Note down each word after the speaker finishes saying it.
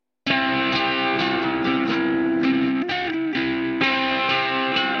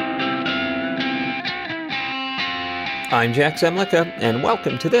I'm Jack Zemlicka, and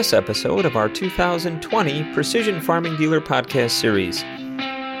welcome to this episode of our 2020 Precision Farming Dealer Podcast Series.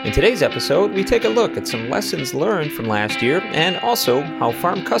 In today's episode, we take a look at some lessons learned from last year and also how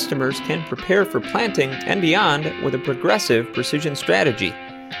farm customers can prepare for planting and beyond with a progressive precision strategy.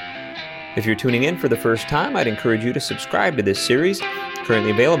 If you're tuning in for the first time, I'd encourage you to subscribe to this series,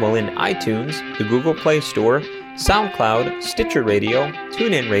 currently available in iTunes, the Google Play Store, SoundCloud, Stitcher Radio,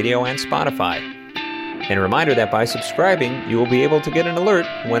 TuneIn Radio, and Spotify. And a reminder that by subscribing, you will be able to get an alert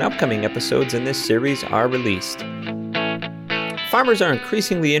when upcoming episodes in this series are released. Farmers are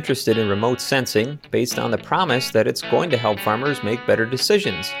increasingly interested in remote sensing based on the promise that it's going to help farmers make better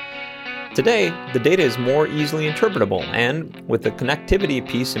decisions. Today, the data is more easily interpretable, and with the connectivity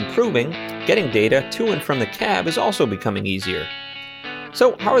piece improving, getting data to and from the cab is also becoming easier.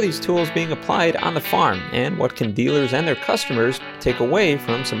 So how are these tools being applied on the farm, and what can dealers and their customers take away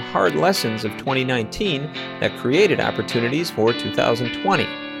from some hard lessons of 2019 that created opportunities for 2020?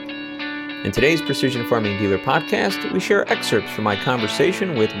 In today's Precision Farming Dealer Podcast, we share excerpts from my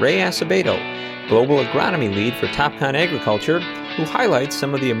conversation with Ray Acevedo, Global Agronomy Lead for Topcon Agriculture, who highlights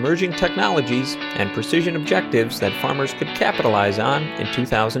some of the emerging technologies and precision objectives that farmers could capitalize on in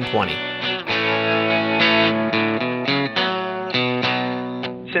 2020.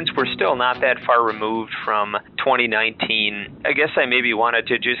 Since we're still not that far removed from 2019, I guess I maybe wanted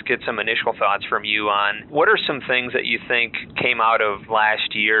to just get some initial thoughts from you on what are some things that you think came out of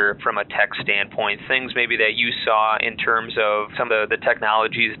last year from a tech standpoint, things maybe that you saw in terms of some of the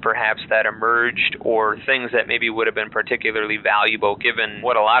technologies perhaps that emerged, or things that maybe would have been particularly valuable given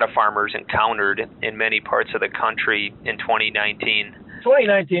what a lot of farmers encountered in many parts of the country in 2019.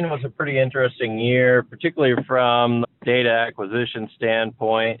 2019 was a pretty interesting year, particularly from data acquisition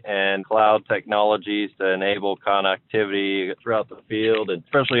standpoint and cloud technologies to enable connectivity throughout the field, and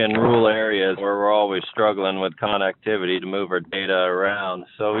especially in rural areas where we're always struggling with connectivity to move our data around.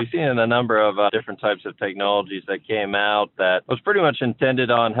 So we've seen a number of different types of technologies that came out that was pretty much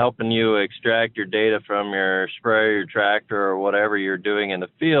intended on helping you extract your data from your sprayer, your tractor, or whatever you're doing in the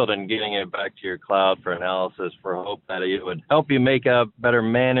field and getting it back to your cloud for analysis, for hope that it would help you make a better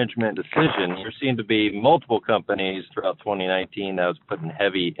management decision. There seemed to be multiple companies throughout 2019 that was putting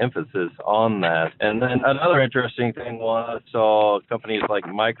heavy emphasis on that. And then another interesting thing was I saw companies like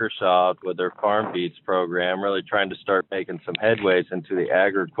Microsoft with their FarmBeats program really trying to start making some headways into the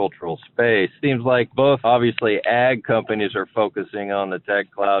agricultural space. Seems like both obviously ag companies are focusing on the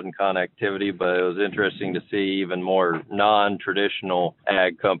tech, cloud, and connectivity, but it was interesting to see even more non-traditional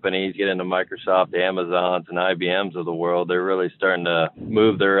ag companies get into Microsoft, the Amazons, and IBMs of the world. They're really starting to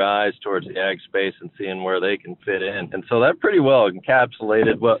move their eyes towards the ag space and seeing where they can fit in. And so that pretty well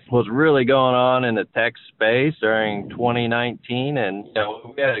encapsulated what was really going on in the tech space during 2019. And,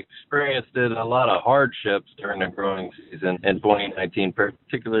 we had experienced a lot of hardships during the growing season in 2019,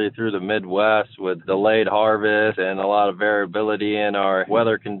 particularly through the Midwest with delayed harvest and a lot of variability in our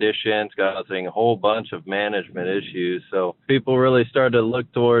weather conditions, causing a whole bunch of management issues. So people really started to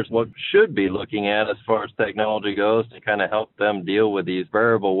look towards what should be looking at as far as technology goes to kind of help them deal with these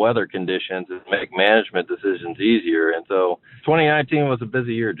variable weather conditions and make management decisions easier. And so 2019 was a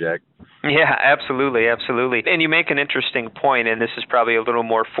busy year, Jack. Yeah, absolutely. And you make an interesting point, and this is probably a little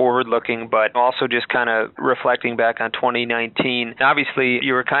more forward-looking, but also just kind of reflecting back on 2019. Obviously,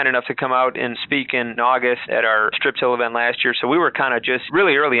 you were kind enough to come out and speak in August at our Strip Till event last year, so we were kind of just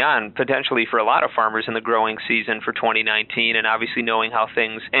really early on, potentially for a lot of farmers in the growing season for 2019, and obviously knowing how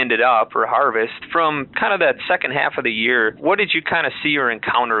things ended up for harvest. From kind of that second half of the year, what did you kind of see or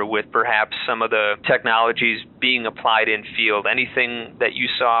encounter with perhaps some of the technologies being applied in field? Anything that you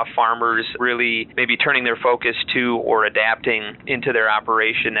saw farmers really maybe turning their focus to or adapting into their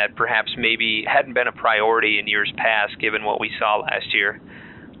operation that perhaps maybe hadn't been a priority in years past given what we saw last year?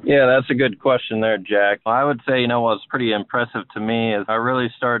 Yeah, that's a good question there, Jack. I would say, what's pretty impressive to me is I really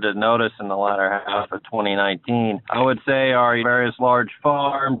started to notice in the latter half of 2019, I would say our various large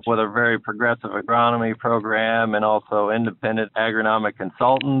farms with a very progressive agronomy program and also independent agronomic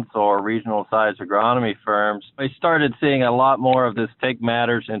consultants or regional-sized agronomy firms, I started seeing a lot more of this take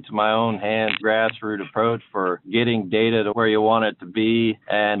matters into my own hands, grassroots approach for getting data to where you want it to be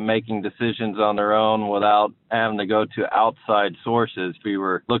and making decisions on their own without having to go to outside sources. We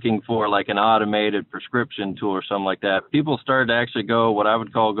were looking for like an automated prescription tool or something like that. People started to actually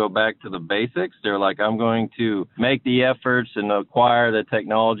go back to the basics. They're like, I'm going to make the efforts and acquire the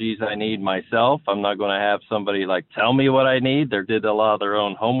technologies I need myself. I'm not going to have somebody like tell me what I need. They did a lot of their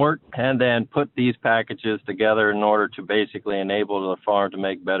own homework and then put these packages together in order to basically enable the farm to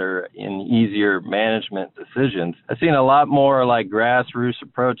make better and easier management decisions. I've seen a lot more like grassroots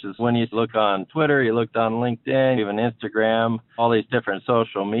approaches. When you look on Twitter, you looked on LinkedIn, even Instagram, all these different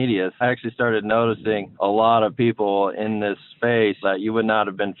social medias, I actually started noticing a lot of people in this space that you would not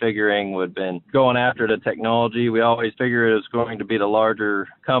have been figuring would have been going after the technology. We always figured it was going to be the larger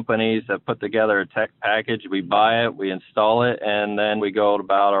companies that put together a tech package. We buy it, we install it, and then we go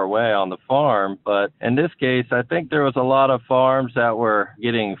about our way on the farm. But in this case, I think there was a lot of farms that were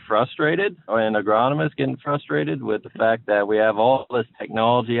getting frustrated, and agronomists getting frustrated with the fact that we have all this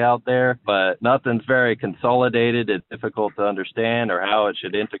technology out there, but nothing's very consolidated. It's difficult to understand or how it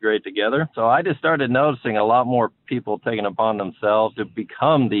should integrate together. So I just started noticing a lot more people taking upon themselves to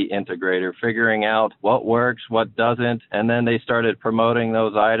become the integrator, figuring out what works, what doesn't, and then they started promoting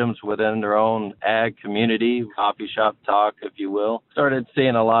those items within their own ag community, coffee shop talk, if you will. Started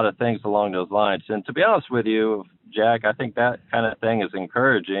seeing a lot of things along those lines. And to be honest with you, Jack, I think that kind of thing is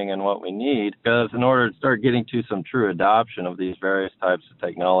encouraging and what we need, because in order to start getting to some true adoption of these various types of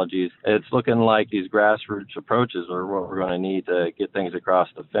technologies, it's looking like these grassroots approaches are what we're going to need to get things across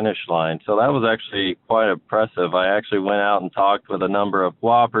the finish line. So that was actually quite impressive. I actually went out and talked with a number of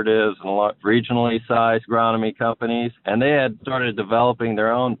cooperatives and a lot regionally sized agronomy companies, and they had started developing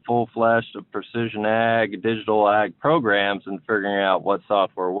their own full-fledged precision ag, digital ag programs and figuring out what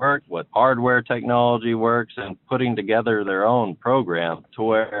software worked, what hardware technology works, and putting together their own program to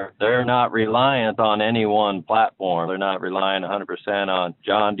where they're not reliant on any one platform. They're not relying 100% on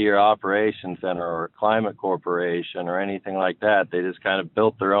John Deere Operations Center or Climate Corporation or anything like that. They just kind of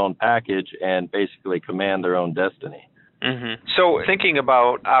built their own package and basically command their own destiny. Mm-hmm. So thinking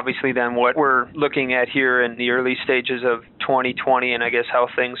about, obviously, then what we're looking at here in the early stages of 2020 and I guess how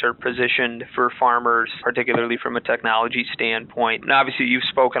things are positioned for farmers, particularly from a technology standpoint. And obviously, you've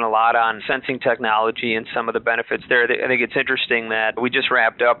spoken a lot on sensing technology and some of the benefits there. I think it's interesting that we just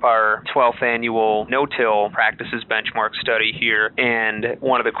wrapped up our 12th annual no-till practices benchmark study here. And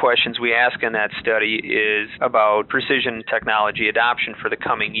one of the questions we ask in that study is about precision technology adoption for the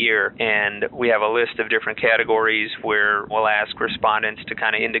coming year. And we have a list of different categories where we'll ask respondents to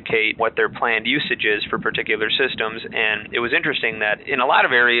kind of indicate what their planned usage is for particular systems. And it was interesting that in a lot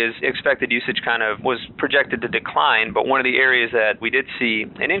of areas, expected usage kind of was projected to decline, but one of the areas that we did see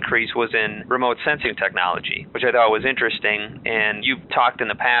an increase was in remote sensing technology, which I thought was interesting. And you've talked in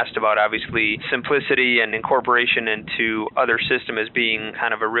the past about, obviously, simplicity and incorporation into other systems as being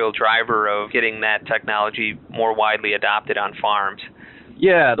kind of a real driver of getting that technology more widely adopted on farms.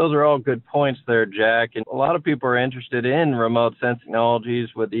 Yeah, those are all good points there, Jack. And a lot of people are interested in remote sensing technologies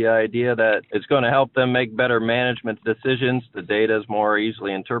with the idea that it's going to help them make better management decisions. The data is more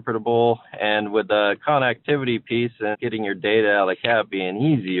easily interpretable. And with the connectivity piece and getting your data out of the cab being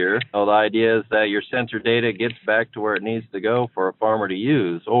easier, the idea is that your sensor data gets back to where it needs to go for a farmer to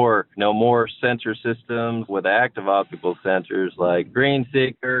use. Or, more sensor systems with active optical sensors like Green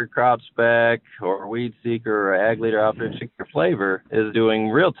Seeker, Crop Spec, or Weed Seeker, or Ag Leader Optic Seeker Flavor is doing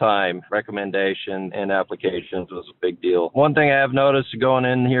real-time recommendation and applications was a big deal. One thing I have noticed going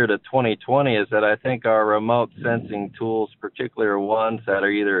in here to 2020 is that I think our remote sensing tools, particularly are ones that are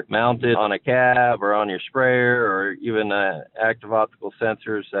either mounted on a cab or on your sprayer, or even active optical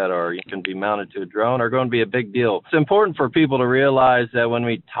sensors that can be mounted to a drone, are going to be a big deal. It's important for people to realize that when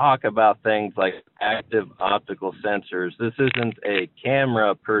we talk about things like active optical sensors, this isn't a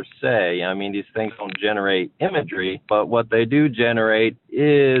camera per se. I mean, these things don't generate imagery, but what they do generate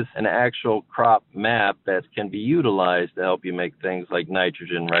is an actual crop map that can be utilized to help you make things like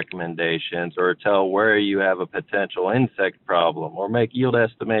nitrogen recommendations, or tell where you have a potential insect problem, or make yield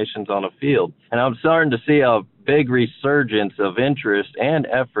estimations on a field. And I'm starting to see a big resurgence of interest and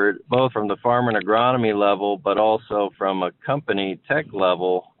effort, both from the farm and agronomy level, but also from a company tech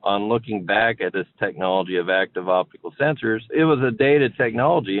level, on looking back at this technology of active optical sensors. It was a dated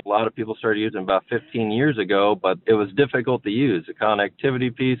technology. A lot of people started using about 15 years ago, but it was difficult to use. The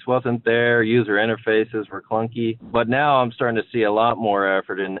connectivity piece wasn't there. User interfaces were clunky. But now I'm starting to see a lot more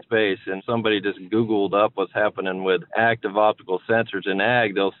effort in the space. And somebody just Googled up what's happening with active optical sensors in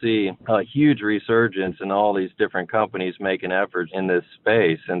ag, they'll see a huge resurgence in all these different companies making efforts in this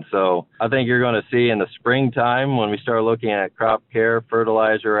space. And so I think you're going to see in the springtime, when we start looking at crop care,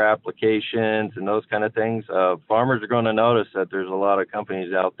 fertilizer sensor applications and those kind of things, farmers are going to notice that there's a lot of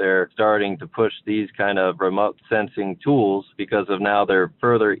companies out there starting to push these kind of remote sensing tools because of now their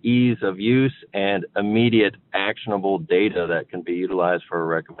further ease of use and immediate actionable data that can be utilized for a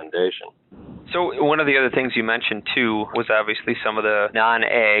recommendation. So one of the other things you mentioned too was obviously some of the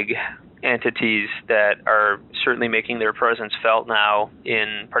non-ag entities that are certainly making their presence felt now,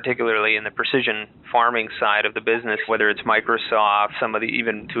 particularly in the precision farming side of the business, whether it's Microsoft, some of the,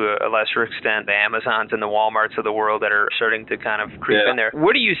 even to a lesser extent, the Amazons and the Walmarts of the world that are starting to kind of creep in there.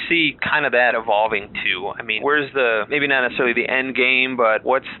 Where do you see kind of that evolving to? I mean, where's maybe not necessarily the end game, but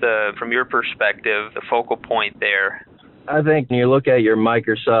what's from your perspective, the focal point there? I think when you look at your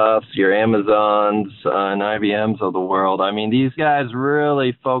Microsofts, your Amazons, and IBMs of the world, I mean, these guys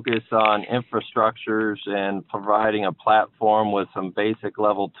really focus on infrastructures and providing a platform with some basic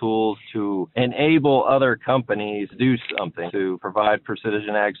level tools to enable other companies to do something, to provide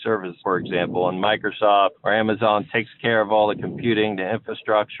precision ag service, for example. And Microsoft or Amazon takes care of all the computing, the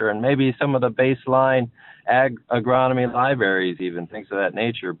infrastructure, and maybe some of the baseline agronomy libraries, even things of that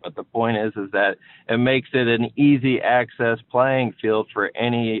nature. But the point is that it makes it an easy access playing field for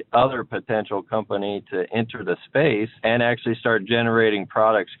any other potential company to enter the space and actually start generating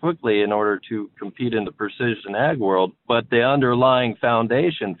products quickly in order to compete in the precision ag world. But the underlying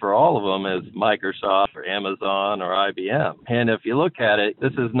foundation for all of them is Microsoft or Amazon or IBM. And if you look at it,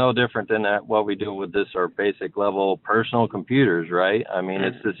 this is no different than what we do with our basic level personal computers, right? I mean,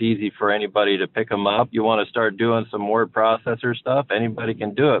 it's just easy for anybody to pick them up. You want to start doing some word processor stuff, anybody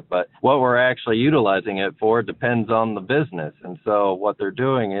can do it. But what we're actually utilizing it for depends on the business. And so what they're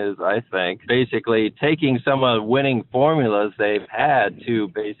doing is, I think, basically taking some of the winning formulas they've had to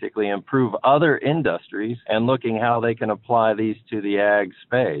basically improve other industries and looking how they can apply these to the ag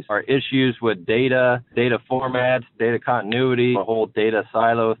space. Our issues with data formats, data continuity, the whole data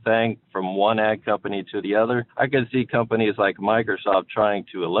silo thing from one ag company to the other, I can see companies like Microsoft trying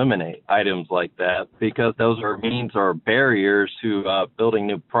to eliminate items like that because those are means or barriers to building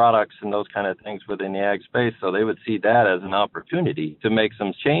new products and those kind of things within the ag space. So they would see that as an opportunity to make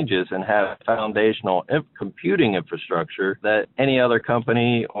some changes and have foundational computing infrastructure that any other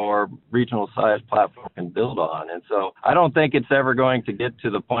company or regional size platform can build on. And so I don't think it's ever going to get to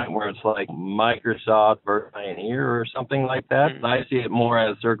the point where it's like Microsoft or Pioneer or something like that. I see it more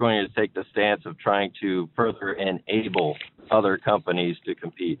as they're going to take the stance of trying to further enable other companies to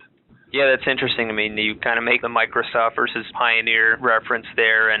compete. Yeah, that's interesting. I mean, you kind of make the Microsoft versus Pioneer reference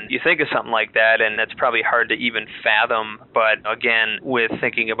there, and you think of something like that, and that's probably hard to even fathom. But again, with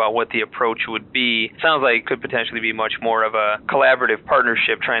thinking about what the approach would be, it sounds like it could potentially be much more of a collaborative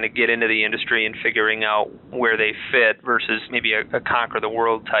partnership trying to get into the industry and figuring out where they fit versus maybe a conquer the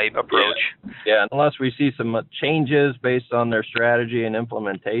world type approach. Yeah, unless we see some changes based on their strategy and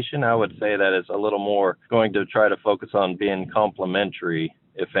implementation, I would say that it's a little more going to try to focus on being complementary,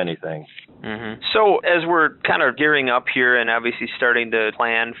 if anything. Mm-hmm. So as we're kind of gearing up here and obviously starting to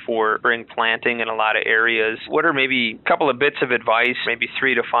plan for spring planting in a lot of areas, what are maybe a couple of bits of advice, maybe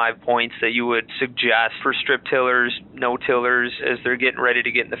 3 to 5 points that you would suggest for strip tillers, no-tillers, as they're getting ready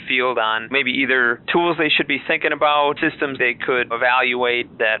to get in the field on maybe either tools they should be thinking about, systems they could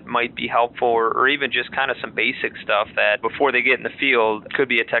evaluate that might be helpful, or even just kind of some basic stuff that before they get in the field, could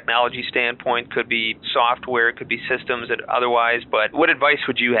be a technology standpoint, could be software, could be systems and otherwise, but what advice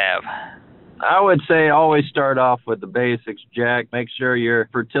would you have? I would say always start off with the basics, Jack. Make sure your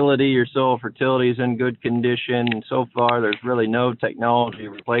soil fertility is in good condition. And so far, there's really no technology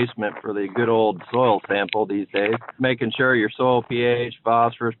replacement for the good old soil sample these days. Making sure your soil pH,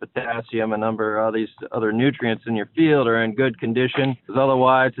 phosphorus, potassium, a number of these other nutrients in your field are in good condition, because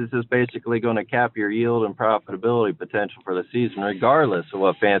otherwise this is basically going to cap your yield and profitability potential for the season, regardless of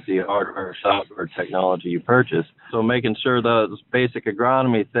what fancy hardware or software technology you purchase. So making sure those basic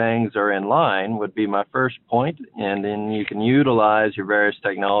agronomy things are in line would be my first point, and then you can utilize your various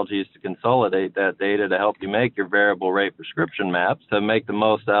technologies to consolidate that data to help you make your variable rate prescription maps to make the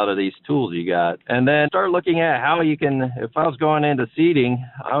most out of these tools you got. And then start looking at how you can, if I was going into seeding,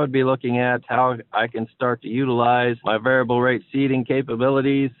 I would be looking at how I can start to utilize my variable rate seeding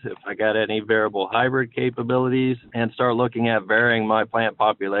capabilities, if I got any variable hybrid capabilities, and start looking at varying my plant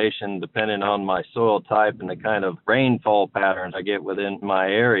population depending on my soil type and the kind of rainfall patterns I get within my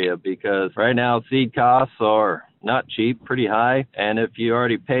area, because right now seed costs are not cheap, pretty high, and if you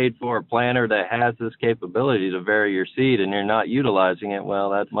already paid for a planter that has this capability to vary your seed and you're not utilizing it, well,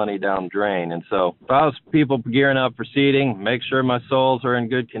 that's money down the drain. And so if I was people gearing up for seeding, make sure my soils are in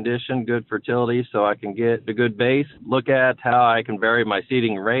good condition, good fertility, so I can get a good base. Look at how I can vary my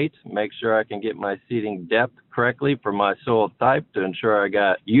seeding rate, make sure I can get my seeding depth correctly for my soil type to ensure I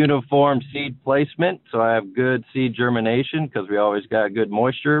got uniform seed placement, so I have good seed germination, because we always got good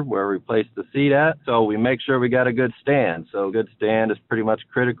moisture where we place the seed at. So we make sure we got a good stand. So a good stand is pretty much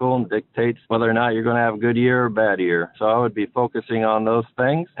critical and dictates whether or not you're going to have a good year or bad year. So I would be focusing on those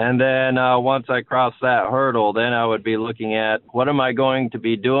things. And then once I cross that hurdle, then I would be looking at what am I going to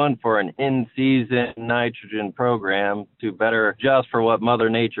be doing for an in-season nitrogen program to better adjust for what Mother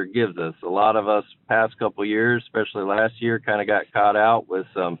Nature gives us. A lot of us past couple years, especially last year, kind of got caught out with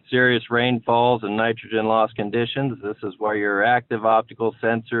some serious rainfalls and nitrogen loss conditions. This is where your active optical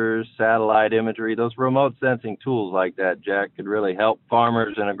sensors, satellite imagery, those remote sensing tools like that, Jack, could really help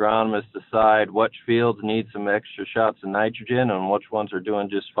farmers and agronomists decide which fields need some extra shots of nitrogen and which ones are doing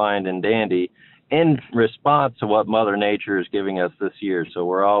just fine and dandy in response to what Mother Nature is giving us this year. So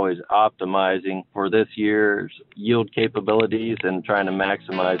we're always optimizing for this year's yield capabilities and trying to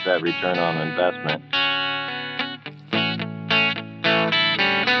maximize that return on investment.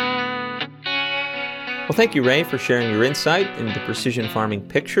 Well, thank you, Ray, for sharing your insight into the precision farming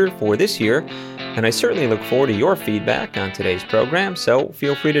picture for this year. And I certainly look forward to your feedback on today's program, so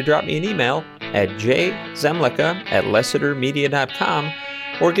feel free to drop me an email at jzemlicka@lessitermedia.com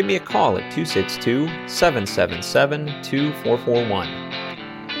or give me a call at 262-777-2441.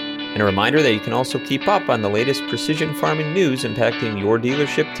 And a reminder that you can also keep up on the latest precision farming news impacting your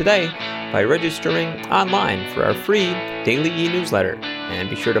dealership today by registering online for our free daily e-newsletter. And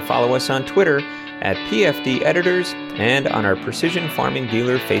be sure to follow us on Twitter at PFD Editors and on our Precision Farming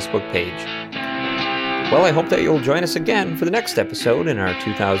Dealer Facebook page. Well, I hope that you'll join us again for the next episode in our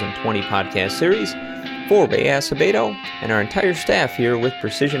 2020 podcast series. For Ray Acevedo and our entire staff here with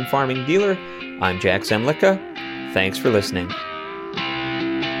Precision Farming Dealer, I'm Jack Zemlicka. Thanks for listening.